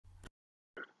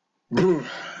All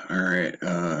right,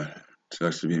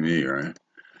 sucks to be me, right?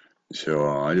 So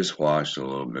I just watched a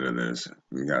little bit of this.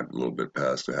 We got a little bit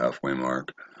past the halfway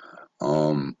mark.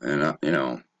 And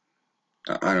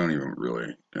I don't even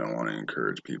really, want to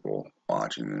encourage people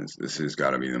watching this. This has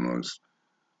got to be the most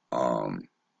um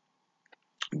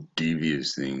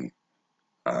devious thing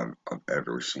I've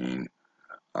ever seen.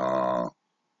 Uh,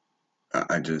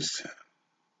 I just,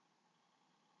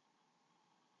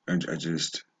 I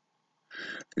just,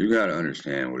 you got to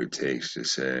understand what it takes to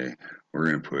say we're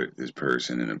going to put this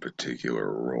person in a particular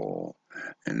role,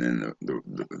 and then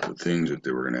the things that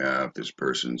they were going to have this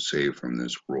person say from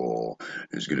this role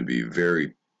is going to be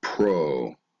very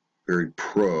pro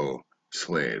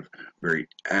slave, very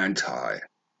anti,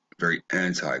 very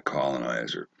anti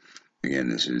colonizer. Again,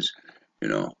 this is you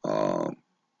know um,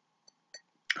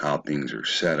 how things are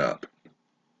set up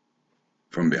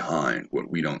from behind what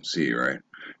we don't see, right?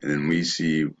 And then we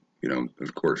see,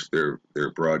 of course, their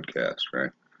broadcast,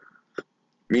 right?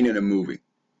 Meaning a movie.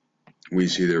 We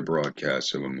see their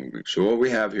broadcasts of a movie. So what we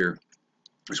have here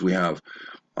is we have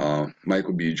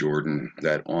Michael B. Jordan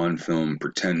that on film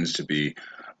pretends to be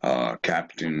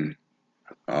Captain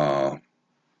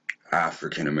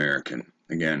African American.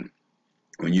 Again,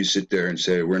 when you sit there and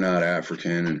say we're not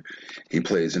African, and he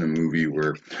plays in a movie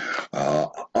where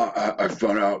I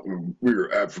found out we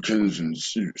were Africans in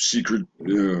secret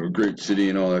great city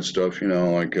and all that stuff,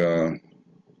 and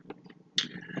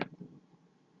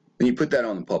you put that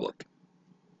on the public.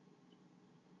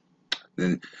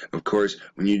 Then, of course,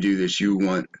 when you do this, you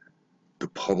want the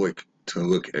public to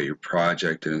look at your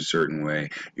project in a certain way.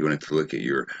 You want it to look at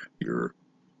your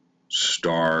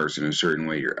stars in a certain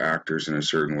way, your actors in a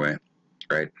certain way,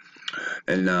 right?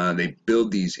 And they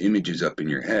build these images up in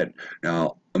your head.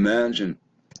 Now, imagine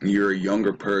you're a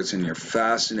younger person, you're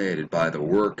fascinated by the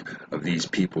work of these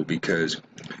people because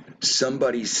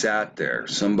somebody sat there,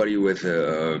 somebody with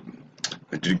a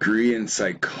degree in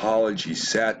psychology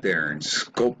sat there and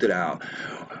sculpted out.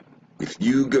 If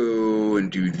you go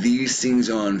and do these things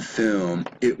on film,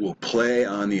 it will play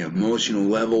on the emotional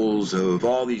levels of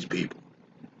all these people.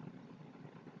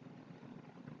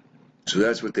 So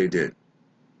that's what they did.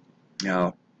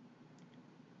 Now,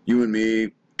 you and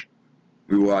me,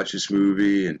 we watch this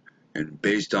movie, and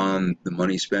based on the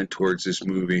money spent towards this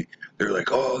movie, they're like,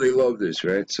 oh, they love this,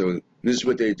 right? So this is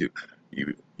what they do.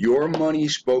 Your money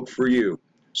spoke for you.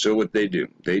 So what they do,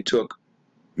 they took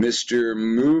Mr.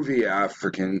 Movie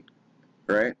African,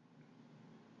 right?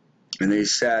 And they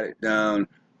sat it down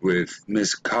with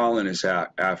Miss Colonist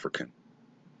African.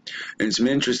 And some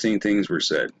interesting things were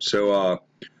said. So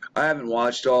I haven't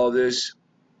watched all this.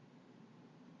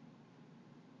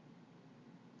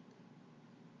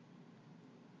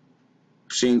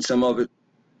 Seen some of it.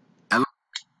 Of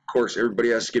course, everybody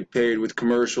has to get paid with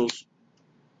commercials.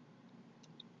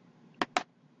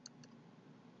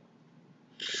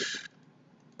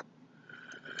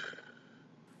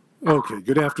 Okay,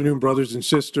 good afternoon, brothers and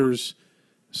sisters.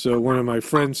 So one of my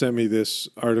friends sent me this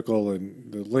article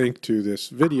and the link to this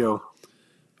video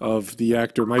of the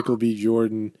actor Michael B.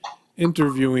 Jordan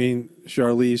interviewing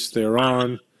Charlize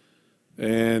Theron,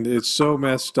 and it's so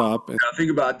messed up. Now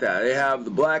think about that. They have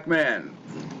the black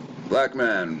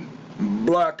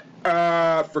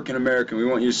African American. We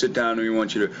want you to sit down and we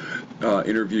want you to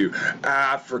interview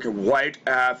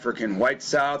white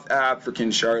South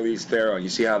African Charlize Theron. You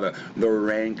see how the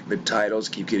rank, the titles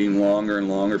keep getting longer and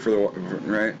longer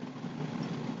right?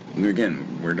 And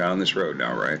again, we're down this road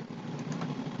now, right?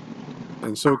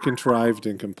 And so contrived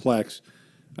and complex,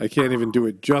 I can't even do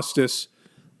it justice.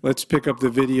 Let's pick up the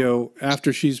video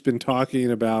after she's been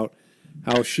talking about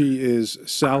how she is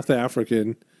South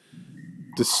African,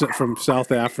 from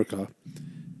South Africa,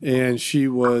 and she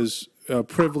was a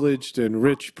privileged and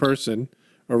rich person,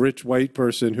 a rich white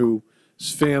person whose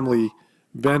family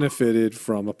benefited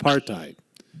from apartheid.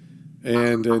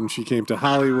 And then she came to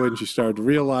Hollywood and she started to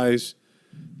realize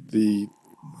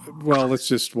let's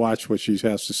just watch what she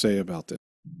has to say about this.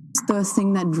 The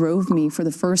thing that drove me for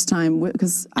the first time,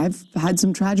 because I've had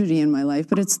some tragedy in my life,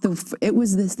 but it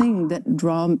was this thing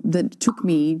that took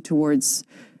me towards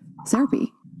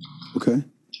therapy. Okay.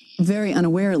 Very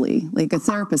unawarely. Like a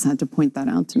therapist had to point that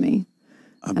out to me.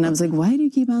 And I was like, why do you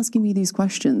keep asking me these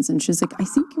questions? And she's like, I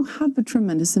think you have a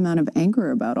tremendous amount of anger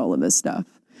about all of this stuff.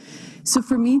 So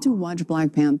for me to watch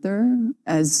Black Panther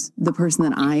as the person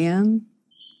that I am,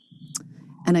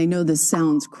 and I know this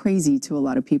sounds crazy to a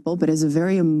lot of people, but it's a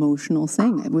very emotional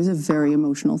thing. It was a very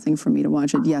emotional thing for me to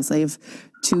watch it. Yes, I have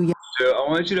two young... So I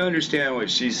want you to understand what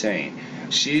she's saying.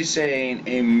 She's saying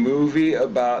a movie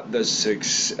about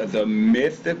the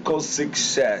mythical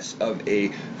success of a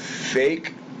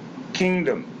fake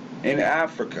kingdom, in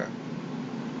Africa.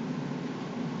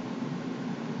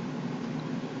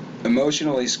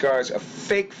 Emotionally scars, a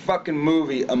fake fucking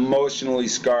movie emotionally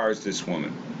scars this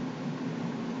woman.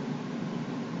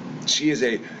 She is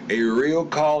a real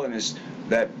colonist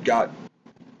that got,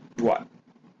 what?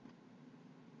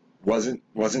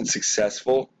 Wasn't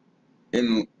successful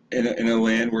in a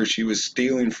land where she was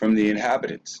stealing from the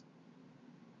inhabitants.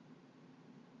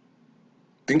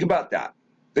 Think about that.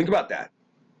 Think about that.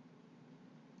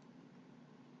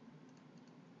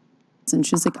 And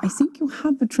she's like, I think you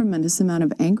have a tremendous amount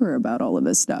of anger about all of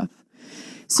this stuff.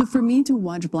 So for me to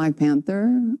watch Black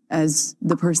Panther as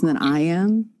the person that I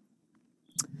am,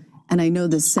 and I know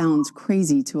this sounds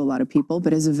crazy to a lot of people,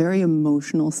 but it's a very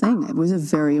emotional thing. It was a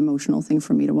very emotional thing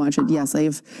for me to watch it. Yes, I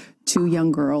have two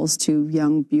young girls, two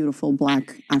young, beautiful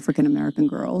Black African-American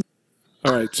girls.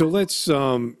 All right, so let's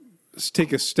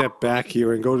take a step back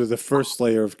here and go to the first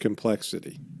layer of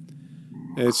complexity.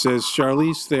 It says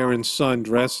Charlize Theron's son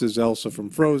dressed as Elsa from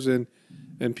Frozen,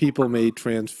 and people made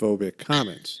transphobic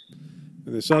comments.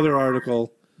 In this other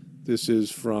article, this is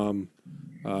from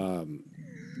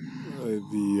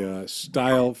the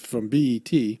Style from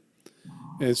BET. And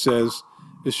it says,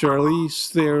 is Charlize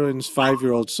Theron's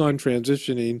 5-year-old son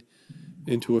transitioning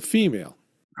into a female?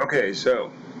 Okay,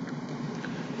 so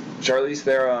Charlize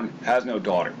Theron has no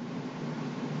daughter.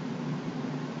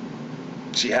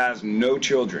 She has no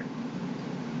children.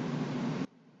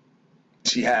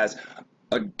 She has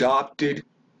adopted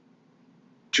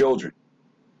children.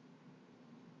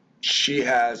 She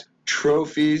has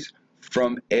trophies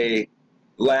from a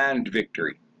land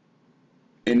victory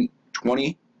in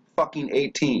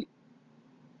 2018.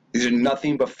 These are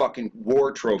nothing but fucking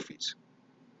war trophies.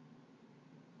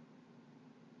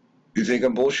 You think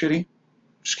I'm bullshitting?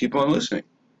 Just keep on listening,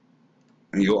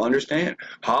 and you'll understand.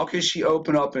 How can she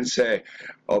open up and say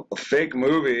a fake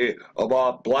movie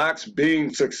about blacks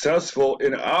being successful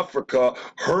in Africa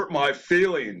hurt my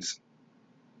feelings?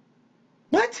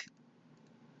 What?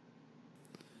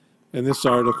 And this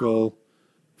article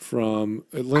from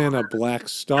Atlanta Black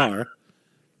Star,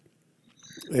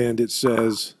 and it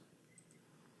says,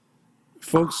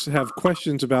 folks have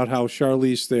questions about how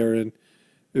Charlize Theron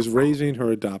is raising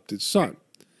her adopted son.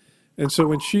 And so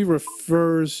when she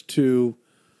refers to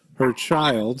her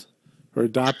child, her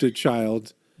adopted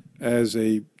child, as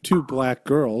two black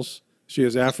girls, she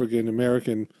has African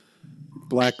American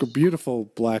black, beautiful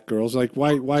black girls. Like,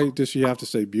 why does she have to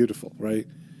say beautiful, right?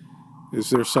 Is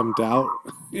there some doubt?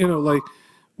 You know, like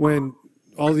when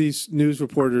all these news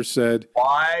reporters said,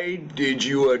 why did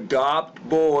you adopt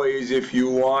boys if you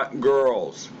want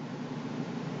girls?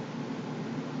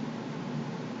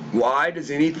 Why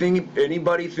does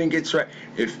anybody think it's right?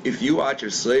 If you watch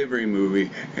a slavery movie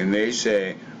and they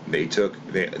say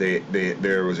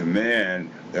there was a man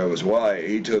that was white,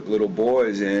 he took little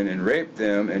boys in and raped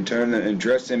them and turned them and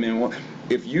dressed them in one.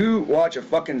 If you watch a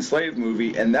fucking slave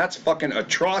movie and that's fucking an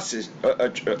atrocity,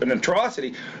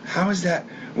 how is that?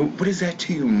 What is that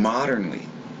to you modernly?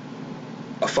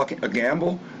 A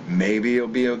gamble? Maybe it'll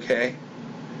be okay.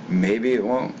 Maybe it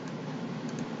won't.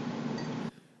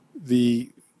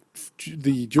 The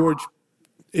George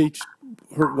H.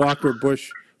 Walker Bush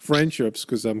friendships,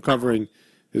 because I'm covering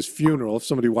his funeral. If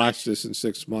somebody watched this in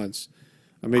 6 months,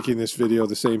 I'm making this video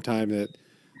the same time that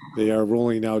they are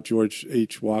rolling out George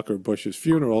H. Walker Bush's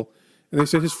funeral, and they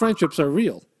said his friendships are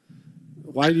real.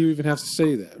 Why do you even have to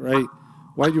say that, right?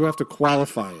 Why do you have to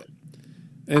qualify it?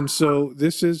 And so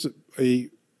this is a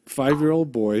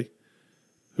 5-year-old boy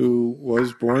who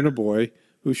was born a boy,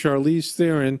 who Charlize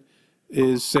Theron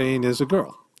is saying is a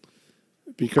girl.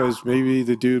 Because maybe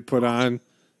the dude put on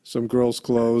some girl's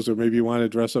clothes, or maybe you want to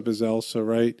dress up as Elsa,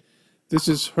 right? This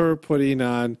is her putting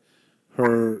on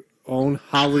her own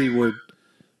Hollywood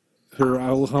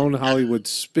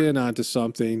spin onto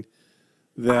something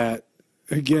that,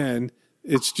 again,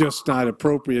 it's just not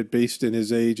appropriate based in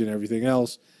his age and everything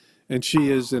else. And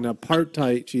she is an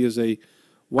apartheid. She is a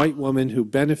white woman who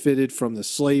benefited from the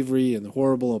slavery and the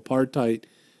horrible apartheid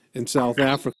in South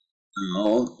Africa.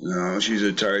 No, she's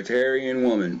a Tartarian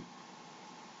woman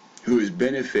who has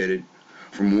benefited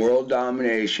from world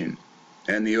domination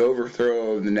and the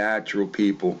overthrow of the natural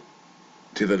people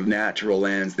to the natural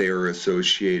lands they are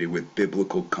associated with,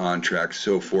 biblical contracts,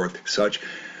 so forth, such,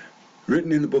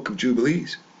 written in the book of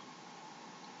Jubilees.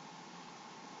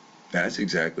 That's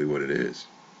exactly what it is.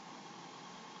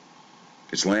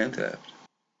 It's land theft.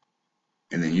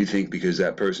 And then you think because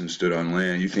that person stood on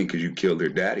land, you think because you killed their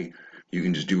daddy, you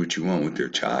can just do what you want with their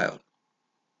child.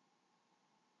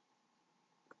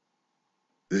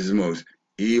 This is the most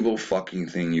evil fucking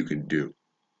thing you could do.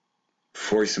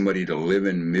 Force somebody to live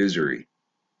in misery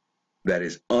that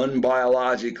is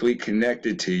unbiologically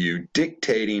connected to you,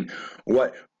 dictating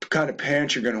what kind of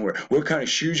pants you're going to wear, what kind of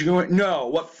shoes you're going to wear. No,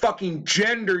 what fucking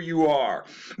gender you are.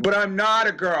 But I'm not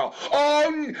a girl.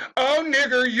 Oh,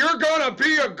 nigger, you're going to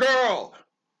be a girl.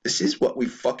 This is what we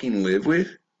fucking live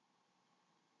with.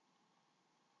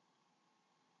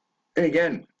 And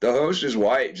again, the host is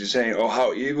white, just saying, oh,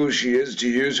 how evil she is to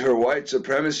use her white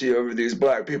supremacy over these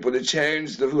black people to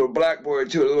change the little black boy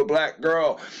to a little black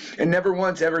girl. And never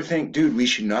once ever think, dude, we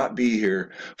should not be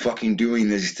here fucking doing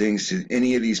these things to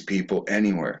any of these people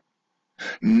anywhere.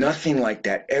 Nothing like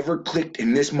that ever clicked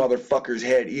in this motherfucker's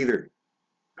head either.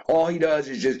 All he does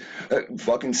is just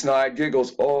fucking snide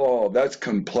giggles. Oh, that's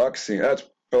complexing. That's,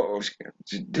 oh,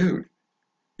 dude.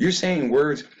 You're saying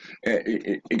words,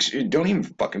 don't even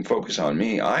fucking focus on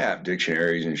me. I have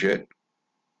dictionaries and shit.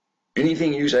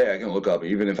 Anything you say I can look up,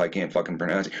 even if I can't fucking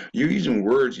pronounce it. You're using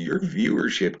words your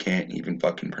viewership can't even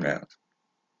fucking pronounce.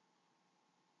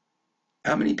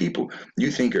 How many people you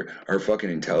think are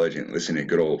fucking intelligent listening to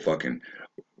good old fucking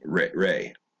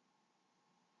Ray?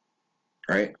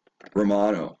 Right?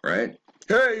 Romano, right?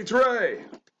 Hey, it's Ray!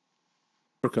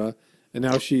 Africa, and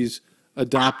now she's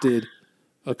adopted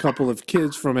a couple of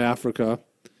kids from Africa,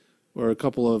 or a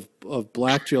couple of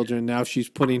black children. Now she's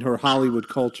putting her Hollywood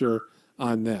culture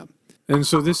on them. And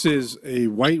so this is a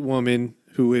white woman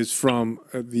who is from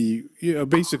the,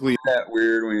 basically. Isn't that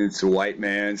weird when it's a white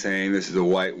man saying this is a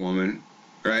white woman,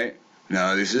 right?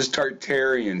 No, this is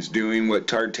Tartarians doing what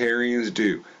Tartarians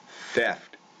do.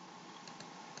 Theft.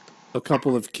 A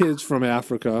couple of kids from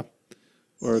Africa,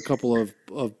 or a couple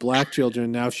of black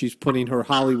children. Now she's putting her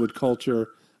Hollywood culture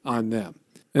on them.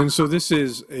 And so this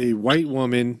is a white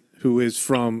woman who is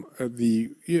from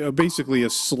the, basically a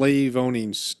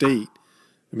slave-owning state.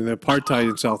 I mean, the apartheid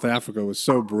in South Africa was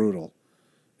so brutal.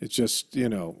 It's just,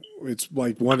 it's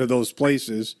like one of those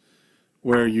places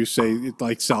where you say, it's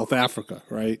like South Africa,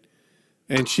 right?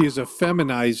 And she is a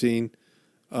feminizing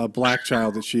black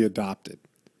child that she adopted,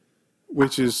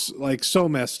 which is like so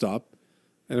messed up.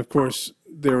 And of course,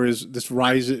 there is this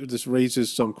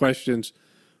raises some questions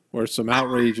or some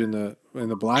outrage in the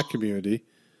black community,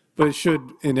 but it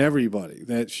should in everybody,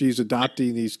 that she's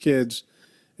adopting these kids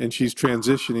and she's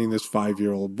transitioning this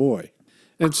 5-year-old boy.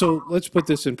 And so let's put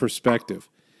this in perspective.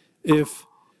 If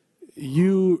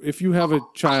you have a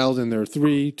child and they're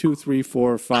 2, 3,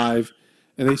 4, 5,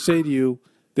 and they say to you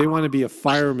they want to be a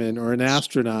fireman or an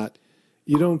astronaut,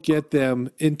 you don't get them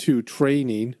into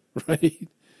training, right?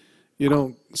 You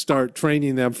don't start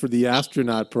training them for the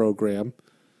astronaut program,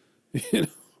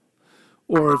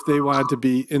 Or if they want to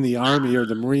be in the Army or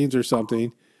the Marines or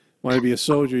something, want to be a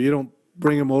soldier, you don't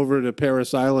bring them over to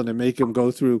Paris Island and make them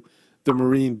go through the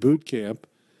Marine boot camp.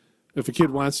 If a kid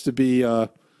wants to be,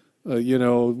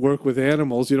 work with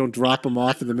animals, you don't drop them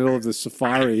off in the middle of the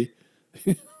safari,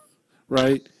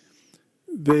 right?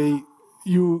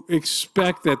 You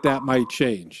expect that might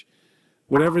change.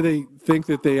 Whatever they think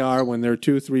that they are when they're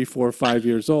 2, 3, 4, 5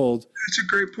 years old. That's a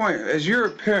great point. As you're a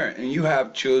parent and you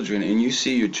have children and you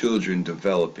see your children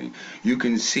developing, you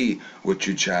can see what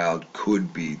your child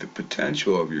could be, the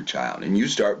potential of your child. And you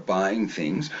start buying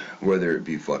things, whether it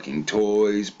be fucking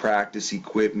toys, practice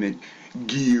equipment,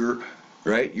 gear,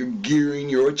 right? You're gearing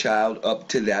your child up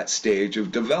to that stage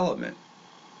of development.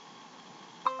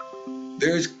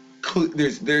 There's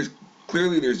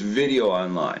video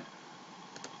online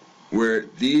where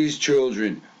these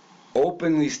children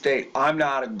openly state, I'm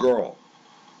not a girl.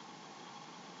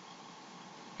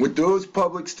 With those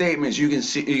public statements, you can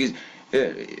see,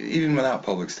 even without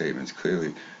public statements,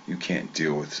 clearly you can't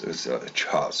deal with a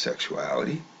child's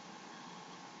sexuality.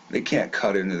 They can't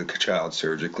cut into the child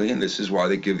surgically, and this is why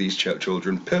they give these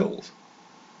children pills.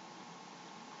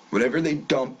 Whatever they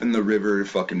dump in the river to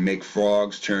fucking make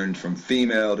frogs turn from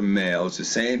female to male, it's the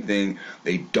same thing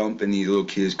they dump in these little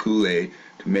kids' Kool-Aid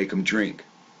to make them drink.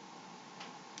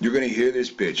 You're gonna hear this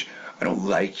bitch. I don't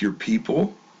like your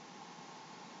people.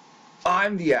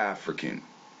 I'm the African.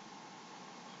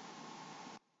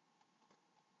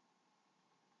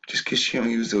 Just because she don't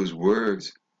use those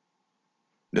words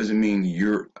doesn't mean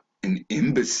you're an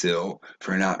imbecile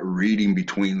for not reading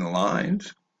between the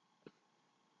lines.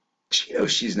 She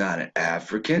knows she's not an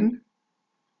African.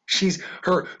 She's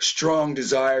her strong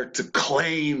desire to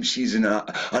claim she's an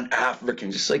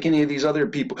African, just like any of these other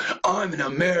people. I'm an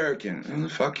American. No, the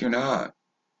fuck you're not.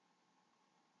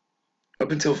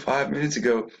 Up until 5 minutes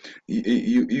ago,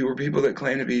 you were people that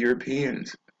claimed to be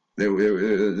Europeans,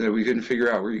 that we couldn't figure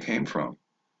out where you came from.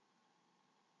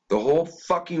 The whole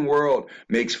fucking world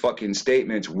makes fucking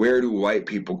statements, where do white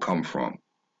people come from?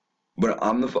 But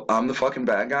I'm the fucking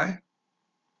bad guy?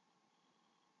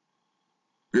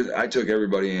 Because I took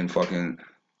everybody in fucking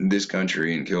this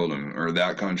country and killed them, or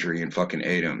that country and fucking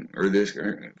ate them, or this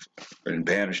and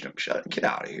banished them. Get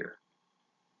out of here.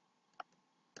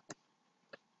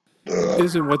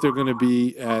 Isn't what they're going to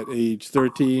be at age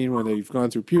 13 when they've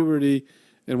gone through puberty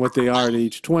and what they are at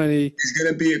age 20. He's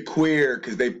going to be a queer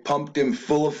because they pumped him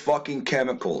full of fucking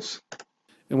chemicals.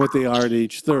 And what they are at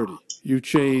age 30. You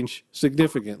change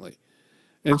significantly.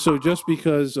 And so just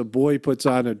because a boy puts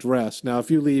on a dress, now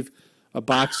if you leave a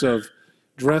box of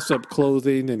dress-up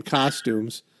clothing and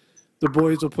costumes, the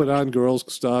boys will put on girls'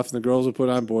 stuff and the girls will put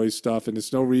on boys' stuff, and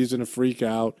it's no reason to freak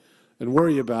out and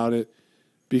worry about it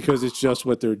because it's just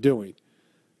what they're doing.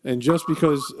 And just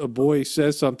because a boy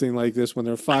says something like this when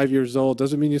they're 5 years old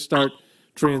doesn't mean you start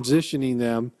transitioning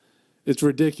them. It's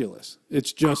ridiculous.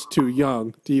 It's just too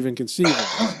young to even conceive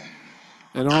of it.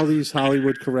 And all these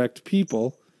Hollywood correct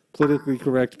people, politically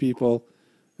correct people,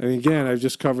 and again, I've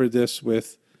just covered this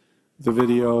with the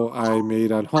video I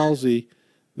made on Halsey,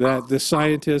 that the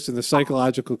scientists and the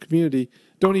psychological community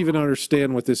don't even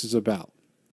understand what this is about.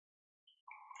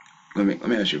 Let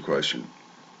me ask you a question.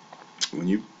 When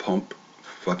you pump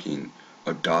fucking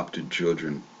adopted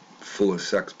children full of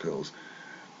sex pills,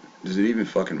 does it even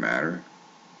fucking matter?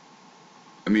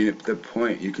 I mean, at that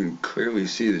point, you can clearly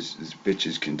see this bitch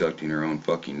is conducting her own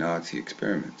fucking Nazi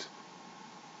experiments.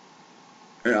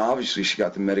 And obviously she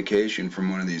got the medication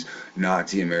from one of these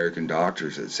Nazi American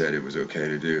doctors that said it was okay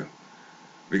to do.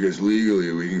 Because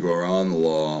legally we can go around the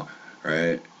law,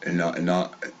 right, and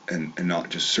not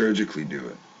just surgically do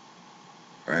it.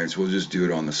 Right? So we'll just do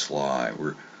it on the sly.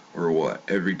 We're what?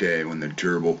 Every day when the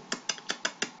gerbil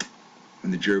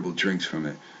drinks from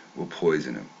it, we'll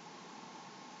poison him.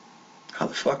 How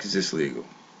the fuck is this legal?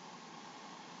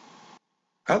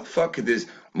 How the fuck could this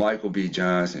Michael B.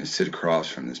 Johnson sit across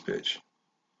from this bitch?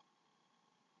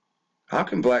 How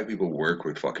can black people work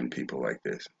with fucking people like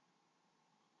this?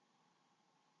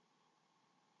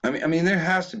 I mean, there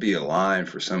has to be a line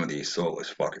for some of these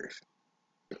soulless fuckers,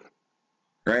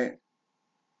 right?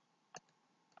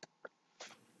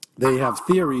 They have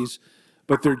theories,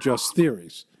 but they're just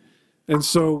theories. And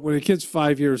so when a kid's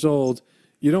 5 years old,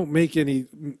 you don't make any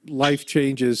life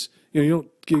changes. You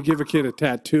don't give a kid a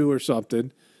tattoo or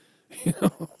something.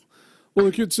 Well,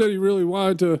 the kid said he really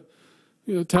wanted to,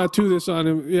 tattoo this on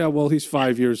him. Yeah, well, he's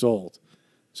 5 years old.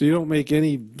 So you don't make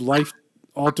any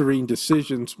life-altering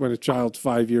decisions when a child's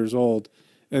 5 years old.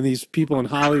 And these people in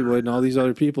Hollywood and all these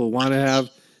other people want to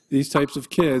have these types of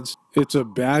kids. It's a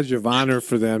badge of honor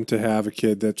for them to have a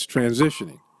kid that's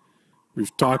transitioning.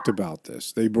 We've talked about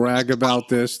this. They brag about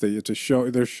this. It's a show.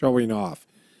 They're showing off.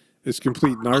 It's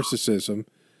complete narcissism.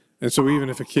 And so even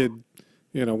if a kid,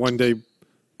 one day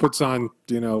puts on,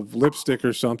 lipstick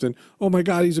or something, oh my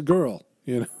God, he's a girl,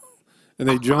 and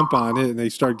they jump on it and they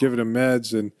start giving him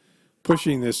meds and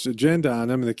pushing this agenda on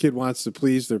them, and the kid wants to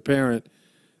please their parent.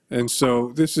 And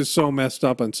so this is so messed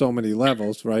up on so many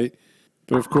levels, right?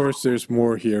 But of course, there's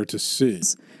more here to see.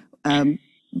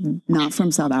 Not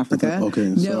from South Africa. Okay,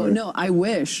 no, I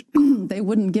wish. They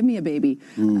wouldn't give me a baby.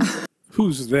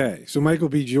 Who's they? So Michael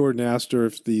B. Jordan asked her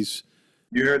if these...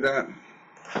 You heard that?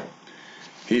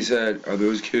 He said, are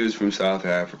those kids from South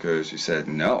Africa? She said,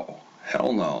 no,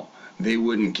 hell no. They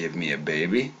wouldn't give me a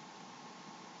baby.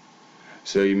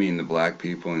 So you mean the black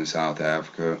people in South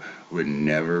Africa would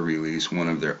never release one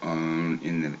of their own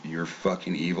in your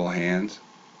fucking evil hands?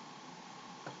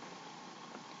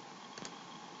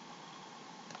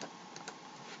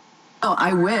 Oh,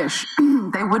 I wish.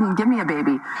 They wouldn't give me a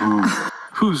baby.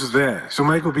 Who's they? So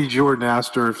Michael B. Jordan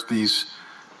asked her if these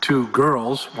two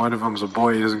girls, one of them's a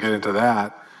boy, he doesn't get into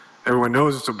that. Everyone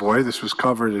knows it's a boy. This was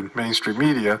covered in mainstream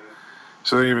media.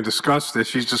 So they didn't even discuss this.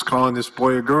 She's just calling this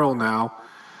boy a girl now.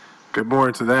 Get more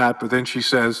into that. But then she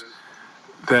says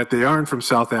that they aren't from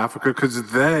South Africa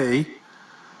because they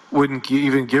wouldn't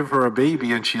even give her a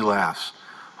baby, and she laughs.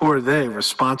 Who are they?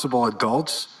 Responsible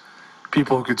adults?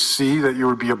 People who could see that you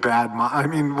would be a bad mom? I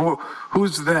mean,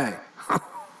 who's they?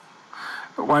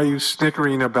 Why are you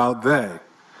snickering about they?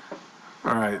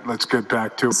 All right, let's get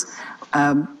back to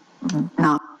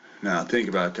No. Now, think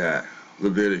about that.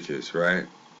 Leviticus, right?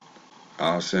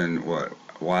 I'll send,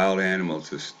 wild animals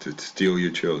to steal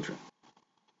your children.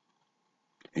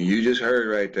 And you just heard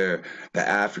right there, the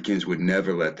Africans would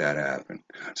never let that happen.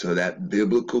 So that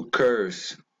biblical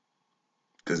curse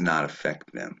does not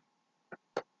affect them.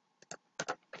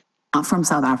 Not from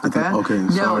South Africa. Okay,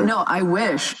 sorry. No, I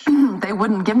wish. They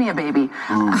wouldn't give me a baby.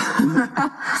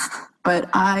 But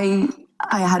I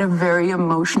had a very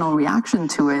emotional reaction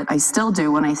to it. I still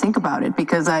do when I think about it,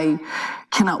 because I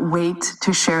cannot wait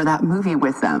to share that movie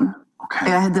with them. Okay.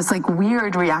 I had this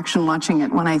weird reaction watching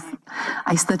it when I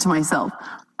said to myself,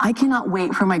 I cannot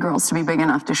wait for my girls to be big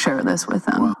enough to share this with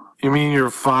them. Wow. You mean your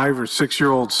 5 or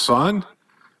 6-year-old son?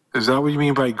 Is that what you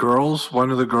mean by girls?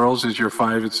 One of the girls is your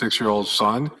 5 and 6-year-old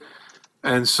son?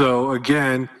 And so,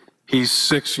 again, he's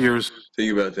 6 years.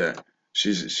 Think about that.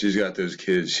 She's got those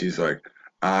kids. She's like,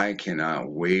 I cannot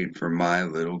wait for my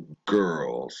little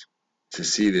girls to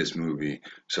see this movie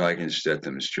so I can set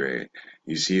them straight.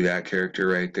 You see that character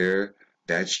right there?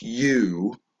 That's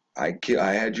you. I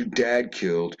had your dad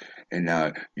killed, and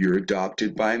now you're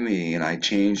adopted by me, and I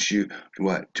changed you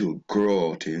to a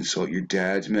girl to insult your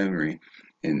dad's memory.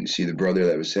 And see the brother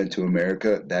that was sent to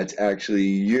America? That's actually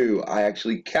you. I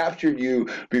actually captured you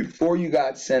before you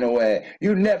got sent away.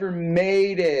 You never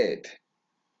made it.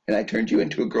 And I turned you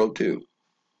into a girl too.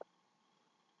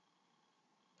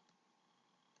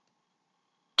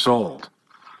 Old,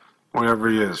 whatever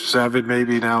he is, 7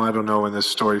 maybe now. I don't know when this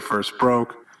story first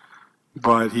broke,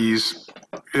 but he's,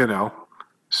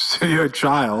 a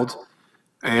child,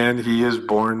 and he is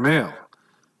born male.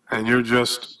 And you're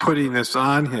just putting this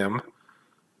on him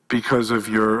because of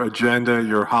your agenda,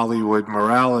 your Hollywood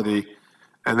morality,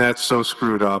 and that's so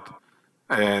screwed up.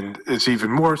 And it's even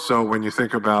more so when you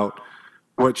think about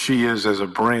what she is as a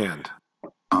brand.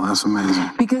 Oh, that's amazing.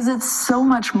 Because it's so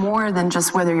much more than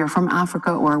just whether you're from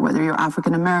Africa or whether you're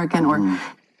African American, or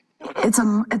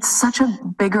it's such a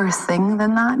bigger thing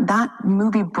than that. That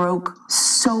movie broke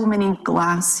so many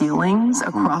glass ceilings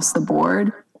across the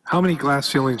board. How many glass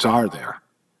ceilings are there?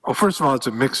 Well, first of all, it's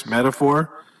a mixed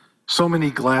metaphor. So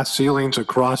many glass ceilings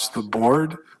across the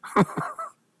board.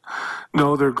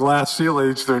 No, they're glass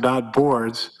ceilings, they're not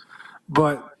boards.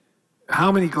 But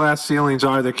how many glass ceilings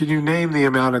are there? Can you name the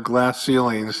amount of glass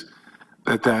ceilings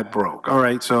that broke? All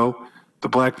right, so the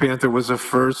Black Panther was the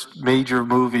first major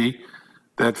movie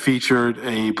that featured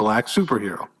a black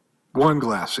superhero. 1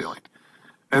 glass ceiling.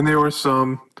 And there were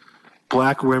some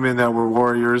black women that were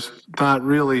warriors, not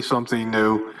really something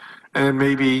new. And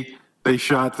maybe they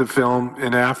shot the film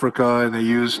in Africa and they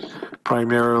used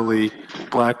primarily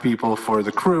black people for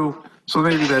the crew. So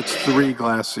maybe that's 3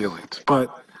 glass ceilings.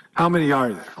 But how many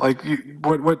are there? Like,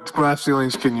 what glass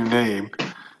ceilings can you name?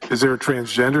 Is there a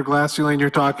transgender glass ceiling you're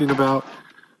talking about?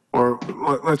 Or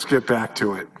let's get back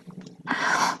to it.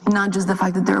 Not just the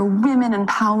fact that there are women in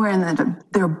power and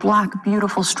that there are black,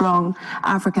 beautiful, strong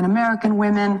African-American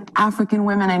women, African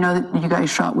women. I know that you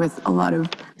guys shot with a lot of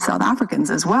South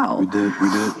Africans as well. We did.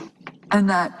 And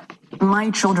that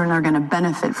my children are going to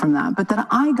benefit from that, but that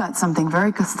I got something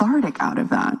very cathartic out of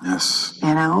that. Yes.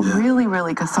 Really,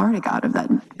 really cathartic out of that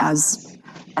as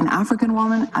an African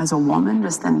woman, as a woman,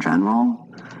 just in general.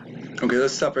 Okay,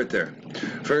 let's stop right there.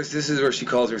 First, this is where she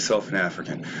calls herself an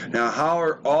African. Now, how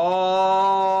are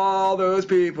all those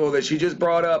people that she just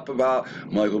brought up about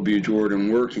Michael B.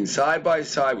 Jordan working side by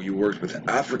side? You worked with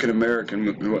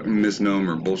African-American,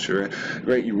 misnomer, bullshit,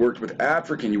 right? You worked with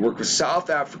African, you worked with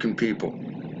South African people.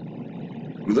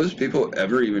 Will those people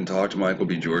ever even talk to Michael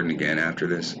B. Jordan again after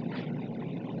this?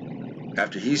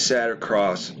 After he sat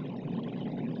across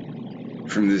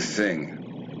from this thing,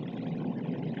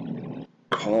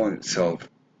 calling itself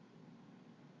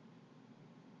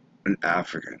an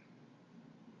African.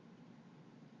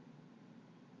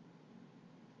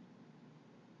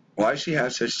 Why does she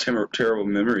have such terrible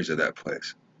memories of that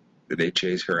place? Did they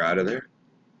chase her out of there?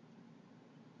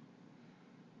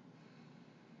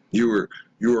 You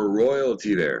were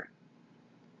royalty there,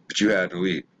 but you had to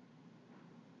leave.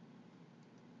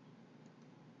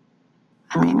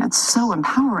 I mean, it's so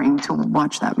empowering to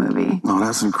watch that movie. No,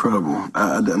 that's incredible.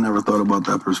 I never thought about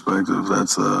that perspective.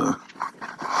 That's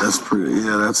pretty.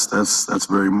 Yeah, that's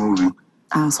very moving.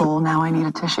 Asshole, now I need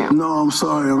a tissue. No, I'm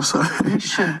sorry. You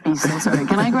should be so sorry.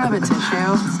 Can I grab a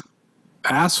tissue?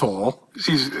 Asshole?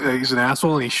 He's an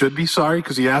asshole and he should be sorry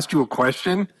because he asked you a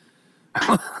question?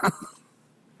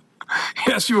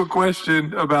 He asked you a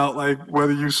question about, like,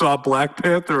 whether you saw Black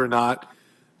Panther or not,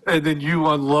 and then you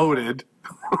unloaded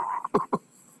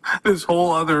this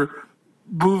whole other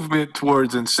movement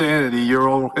towards insanity, your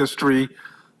own history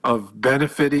of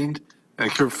benefiting.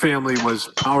 Like, your family was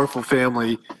a powerful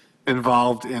family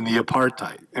involved in the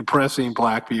apartheid, oppressing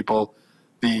black people,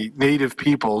 the native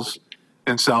peoples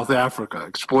in South Africa,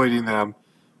 exploiting them.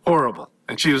 Horrible.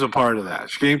 And she was a part of that.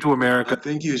 She came to America. I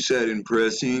think you said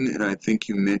impressing, and I think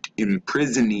you meant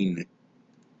imprisoning.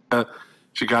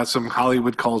 She got some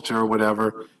Hollywood culture or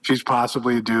whatever. She's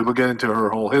possibly a dude. We'll get into her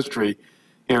whole history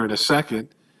here in a second.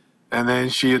 And then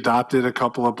she adopted a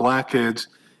couple of black kids,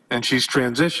 and she's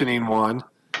transitioning one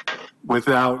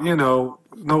without,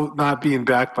 not being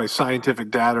backed by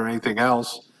scientific data or anything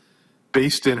else,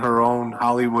 based in her own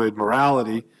Hollywood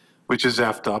morality, which is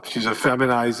effed up. She's a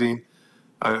feminizing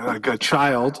a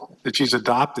child that she's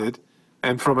adopted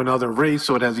and from another race,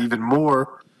 so it has even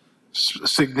more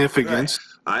significance.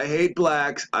 Right. I hate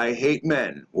blacks. I hate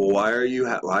men. Well, why do you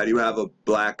have a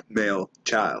black male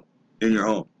child in your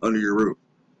home, under your roof?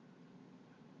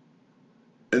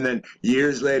 And then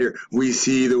years later, we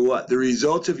see the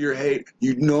results of your hate.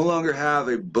 You no longer have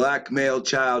a black male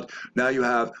child. Now you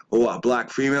have a black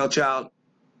female child.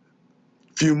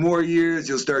 A few more years,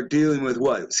 you'll start dealing with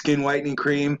what? Skin whitening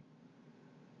cream.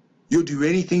 You'll do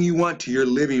anything you want to your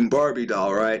living Barbie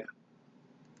doll, right?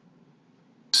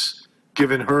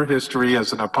 Given her history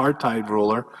as an apartheid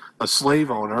ruler, a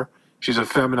slave owner, she's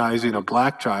effeminizing a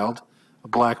black child, a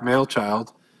black male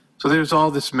child. So there's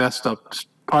all this messed up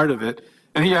part of it.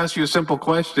 And he asked you a simple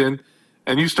question,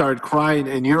 and you started crying,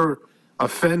 and you're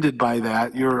offended by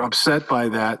that. You're upset by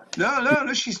that.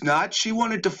 No, she's not. She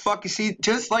wanted to fucking see,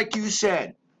 just like you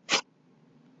said.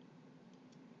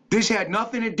 This had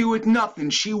nothing to do with nothing.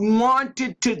 She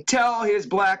wanted to tell his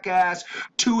black ass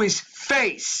to his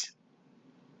face,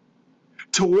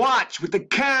 to watch with the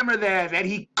camera there, that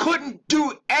he couldn't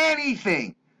do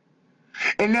anything.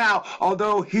 And now,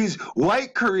 although his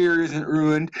white career isn't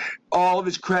ruined, all of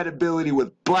his credibility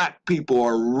with black people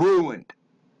are ruined.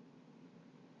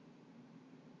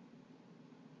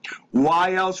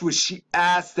 Why else would she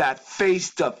ask that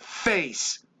face to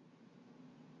face?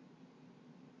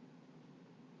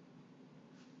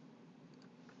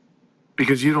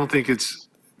 Because you don't think it's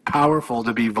powerful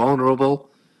to be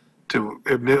vulnerable, to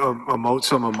emote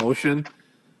some emotion.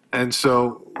 And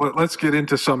so let's get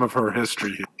into some of her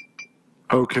history.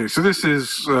 Okay, so this is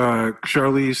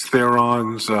Charlize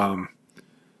Theron's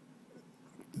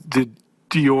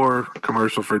Dior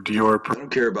commercial for Dior. I don't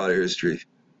care about her history.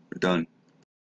 We're done.